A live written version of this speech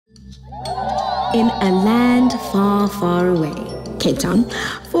In a land far, far away, Cape Town,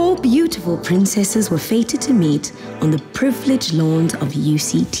 4 beautiful princesses were fated to meet on the privileged lawns of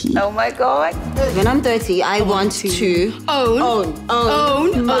UCT. Oh my God. When I'm 30, I want to own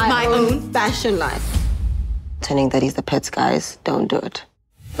my own fashion line. Turning 30 is the pits, guys. Don't do it.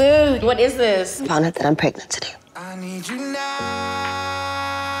 Food. What is this? Found out that I'm pregnant today. I need you now.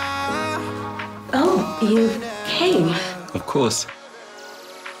 Oh, you came. Of course.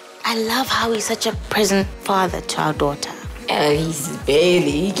 I love how he's such a present father to our daughter. He's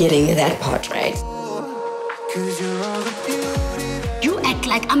barely getting that part right. You act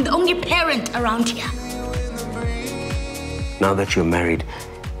like I'm the only parent around here. Now that you're married,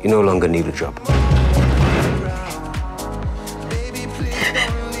 you no longer need a job.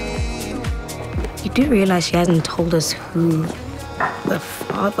 You do realize she hasn't told us who the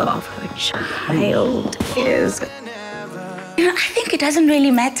father of her child is. You know, I think it doesn't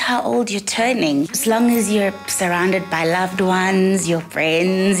really matter how old you're turning, as long as you're surrounded by loved ones, your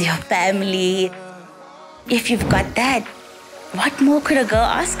friends, your family. If you've got that, what more could a girl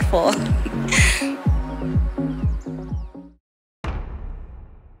ask for?